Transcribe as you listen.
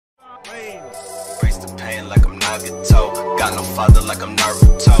Brace the pain like I'm Nagato. Got no father like I'm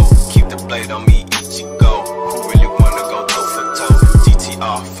Naruto. Keep the blade on me, Ichigo. Who really wanna go toe for toe?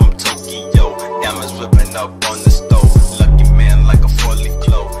 GTR from Tokyo. Diamonds whipping up on the stove. Lucky man like a 4-leaf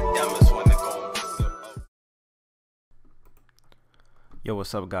clove. Diamonds wanna go with the O. Yo,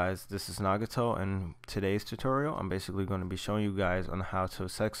 what's up guys, this is Nagato, and today's tutorial I'm basically going to be showing you guys on how to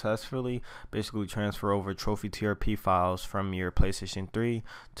successfully basically transfer over Trophy.TRP files from your PlayStation 3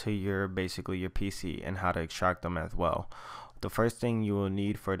 to your PC, and how to extract them as well. The first thing you will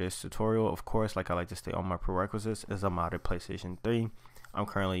need for this tutorial, of course, like I like to state on my prerequisites, is a modded PlayStation 3. I'm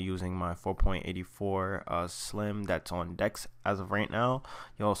currently using my 4.84 Slim that's on DeX as of right now.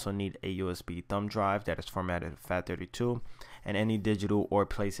 You also need a USB thumb drive that is formatted FAT32, and any digital or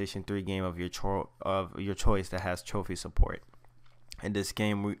PlayStation 3 game of your choice that has Trophy support. In this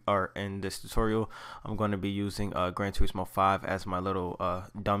tutorial, I'm going to be using Gran Turismo 5 as my little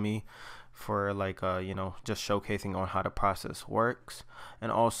dummy for just showcasing on how the process works.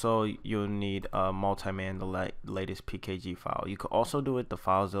 And also you'll need Multiman, the latest PKG file. You could also do it the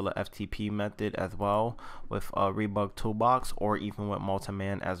FileZilla FTP method as well with Rebug Toolbox, or even with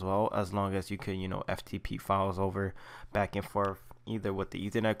Multiman as well, as long as you can FTP files over back and forth either with the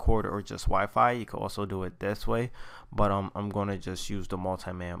Ethernet cord or just Wi-Fi. You could also do it this way, but I'm gonna just use the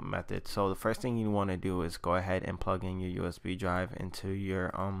Multiman method. So the first thing you want to do is go ahead and plug in your USB drive into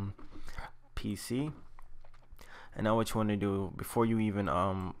your PC. And now what you want to do before you even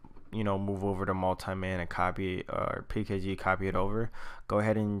move over to Multiman and copy it, or PKG copy it over, go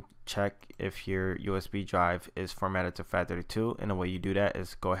ahead and check if your USB drive is formatted to FAT32. And the way you do that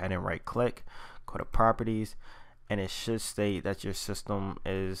is go ahead and right click, go to properties, and it should state that your system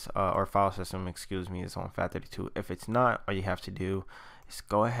is or file system, excuse me, is on FAT32. If it's not, all you have to do is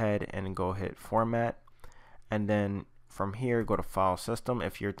go ahead and go hit format, and then from here go to file system.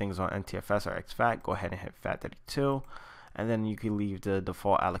 If your thing's on NTFS or exFAT, go ahead and hit FAT32, and then you can leave the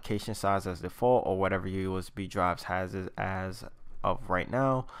default allocation size as default, or whatever your USB drives has it as of right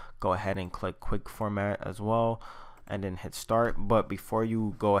now. Go ahead and click quick format as well, and then hit start. But before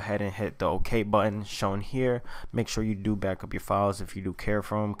you go ahead and hit the OK button shown here, make sure you do back up your files if you do care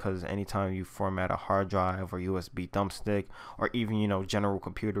for them, because anytime you format a hard drive or USB thumbstick, or even general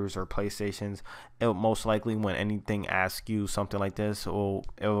computers or PlayStations, it'll most likely, when anything asks you something like this, it will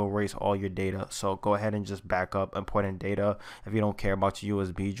erase all your data. So go ahead and just back up important data. If you don't care about your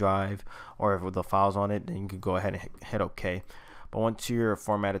USB drive or if the files on it, then you can go ahead and hit OK. But once you're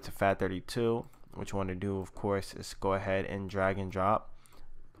formatted to FAT32, what you want to do, of course, is go ahead and drag and drop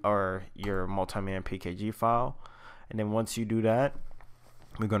your Multiman PKG file. And then once you do that,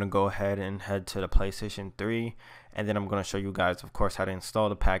 we're going to go ahead and head to the PlayStation 3, and then I'm going to show you guys, of course, how to install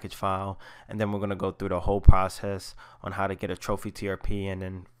the package file, and then we're going to go through the whole process on how to get a Trophy.TRP and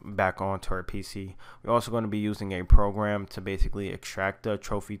then back onto our PC. We're also going to be using a program to basically extract the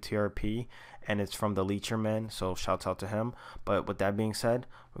Trophy.TRP, and it's from the LeecherMan, so shouts out to him. But with that being said,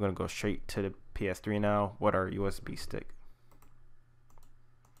 we're going to go straight to the PS3 now with our USB stick.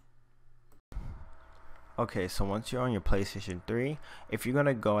 Okay, so once you're on your PlayStation 3, if you're going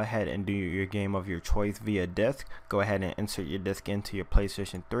to go ahead and do your game of your choice via disk, go ahead and insert your disk into your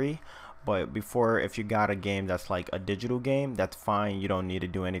PlayStation 3. But before, if you got a game that's like a digital game, that's fine. You don't need to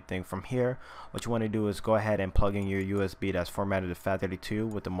do anything from here. What you want to do is go ahead and plug in your USB that's formatted to FAT32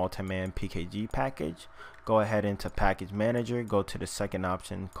 with the Multiman PKG package. Go ahead into Package Manager, go to the second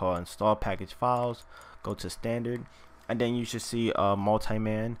option called Install Package Files, go to Standard, and then you should see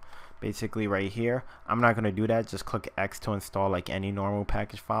Multiman basically right here. I'm not going to do that. Just click X to install like any normal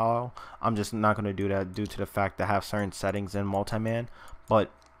package file. I'm just not going to do that due to the fact that I have certain settings in Multiman.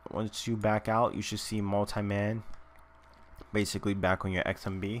 But once you back out, you should see Multiman basically back on your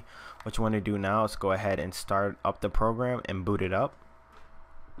XMB. What you want to do now is go ahead and start up the program and boot it up.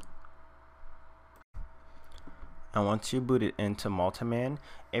 And once you boot it into Multiman,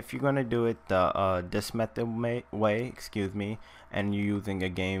 if you're going to do it the this method way, and you're using a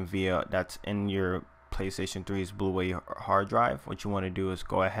game that's in your PlayStation 3's Blu-ray hard drive, what you want to do is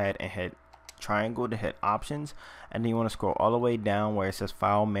go ahead and hit triangle to hit options, and then you want to scroll all the way down where it says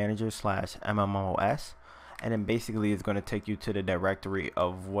File Manager /MMOS, and then basically it's going to take you to the directory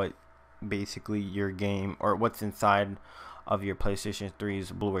of what basically your game, or what's inside of your PlayStation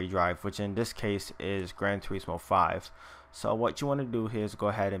 3's Blu-ray drive, which in this case is Gran Turismo 5. So what you want to do here is go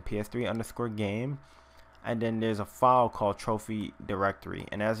ahead and PS3_game, and then there's a file called Trophy directory,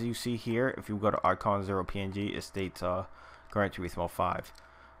 and as you see here, if you go to Archon0PNG, it states Gran Turismo 5.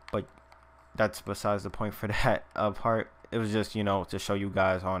 But that's besides the point for that part. It was just to show you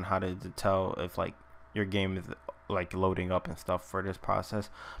guys on how to tell if like your game is like loading up and stuff for this process.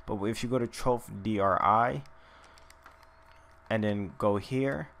 But if you go to Trophy.TRP and then go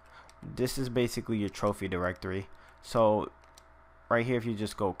here, this is basically your trophy directory. So right here, if you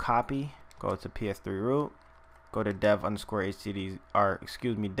just go copy, go to PS3 root, go to dev_HDD, or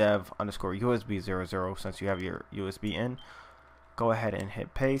excuse me, dev_USB00, since you have your USB in, go ahead and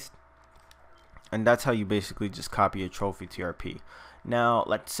hit paste, and that's how you basically just copy your Trophy.TRP. Now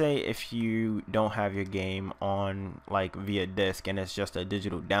let's say if you don't have your game on like via disk and it's just a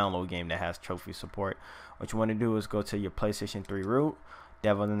digital download game that has trophy support, what you want to do is go to your PlayStation 3 root,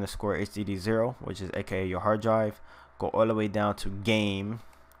 dev_HDD0, which is aka your hard drive, go all the way down to game,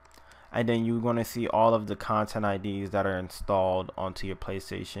 and then you're going to see all of the content IDs that are installed onto your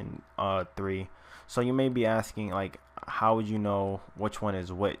PlayStation 3. So you may be asking, like, how would you know which one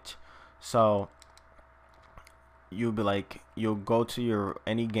is which? So you'll be like, you'll go to your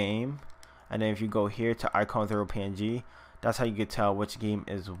any game, and then if you go here to icon 0 PNG, that's how you can tell which game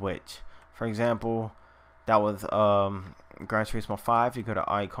is which. For example, that was Gran Turismo 5. You go to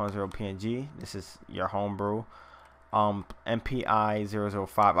icon 0 PNG, this is your homebrew. MPI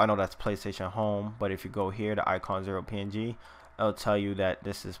 005, I know that's PlayStation Home, but if you go here to icon 0 PNG, it'll tell you that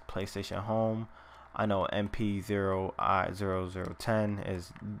this is PlayStation Home. I know MP0I0010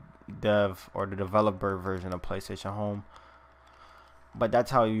 is dev, or the developer version of PlayStation Home. But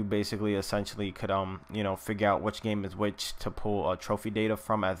that's how you basically essentially could you know, figure out which game is which to pull trophy data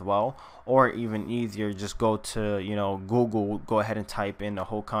from as well. Or even easier, just go to, you know, Google, go ahead and type in the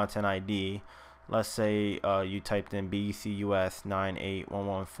whole content ID. Let's say you typed in BCUS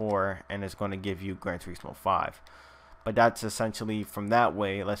 98114, and it's going to give you Gran Turismo 5. But that's essentially from that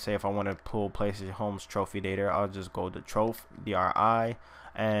way. Let's say if I want to pull PlayStation Home's trophy data, I'll just go to Trophy.TRP,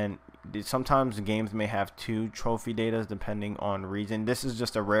 and sometimes games may have two trophy data depending on region. This is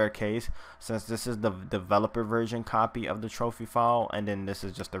just a rare case, since this is the developer version copy of the trophy file, and then this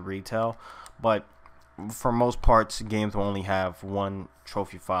is just a retail. But for most parts, games will only have one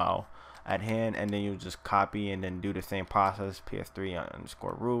trophy file at hand, and then you just copy and then do the same process. PS3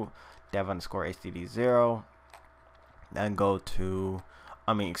 root, dev_HDD0, then go to,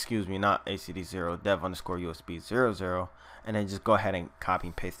 excuse me, not HDD0, dev_USB00, and then just go ahead and copy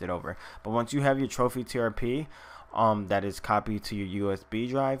and paste it over. But once you have your Trophy.TRP that is copied to your USB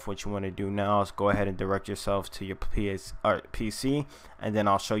drive, what you want to do now is go ahead and direct yourself to your PC, and then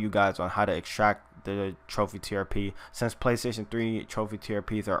I'll show you guys on how to extract the Trophy.TRP, since PlayStation 3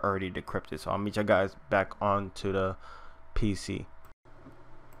 Trophy.TRPs are already decrypted. So I'll meet you guys back onto the PC.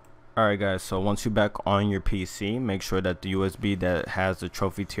 Alright guys, so once you're back on your PC, make sure that the USB that has the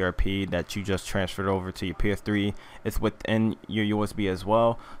Trophy.TRP that you just transferred over to your PS3 is within your USB as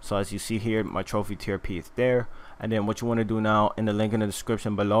well. So as you see here, my Trophy.TRP is there. And then what you want to do now, in the link in the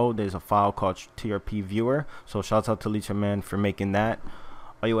description below, there's a file called TRPViewer. So shouts out to LeecherMan for making that.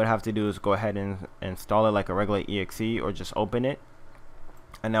 All you would have to do is go ahead and install it like a regular exe, or just open it.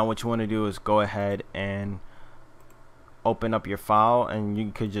 And now what you want to do is go ahead and open up your file, and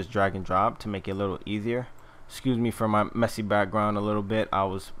you could just drag and drop to make it a little easier. Excuse me for my messy background a little bit. I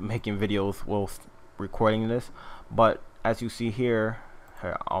was making videos while recording this. But as you see here,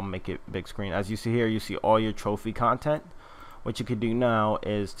 I'll make it big screen. As you see here, you see all your trophy content. What you could do now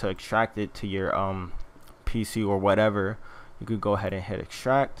is to extract it to your PC or whatever. You could go ahead and hit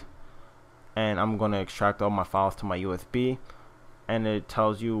extract, and I'm going to extract all my files to my USB, and it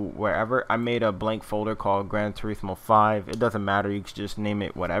tells you wherever. I made a blank folder called Gran Turismo 5. It doesn't matter, you can just name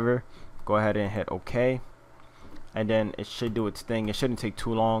it whatever. Go ahead and hit OK, and then it should do its thing. It shouldn't take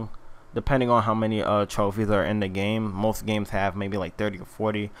too long, depending on how many trophies are in the game. Most games have maybe like 30 or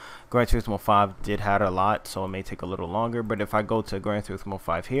 40. Gran Turismo 5 did have a lot, so it may take a little longer. But if I go to Gran Turismo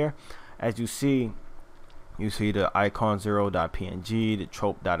 5 here, as you see the icon 0.png, the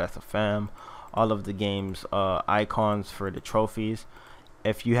trope.sfm, all of the game's icons for the trophies.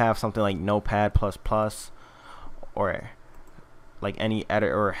 If you have something like Notepad++, or like any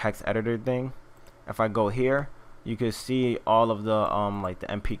editor or hex editor thing, if I go here, you can see all of the like the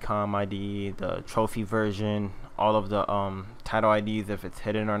mpcom ID, the trophy version, all of the title IDs, if it's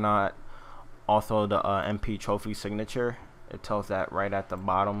hidden or not. Also the mp trophy signature, it tells that right at the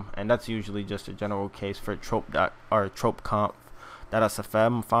bottom, and that's usually just a general case for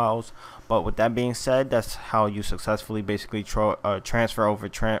trope.conf.sfm files. But with that being said, that's how you successfully basically transfer over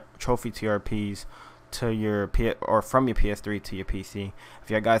Trophy.TRPs to your from your PS3 to your PC. If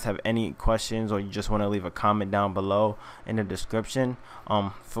you guys have any questions, or you just want to leave a comment down below in the description,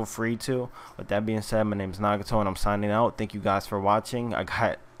 feel free to. With that being said, my name is Nagato, and I'm signing out. Thank you guys for watching. I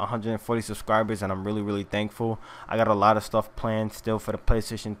got 140 subscribers, and I'm really thankful. I got a lot of stuff planned still for the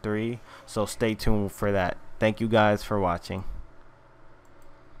PlayStation 3, so stay tuned for that. Thank you guys for watching.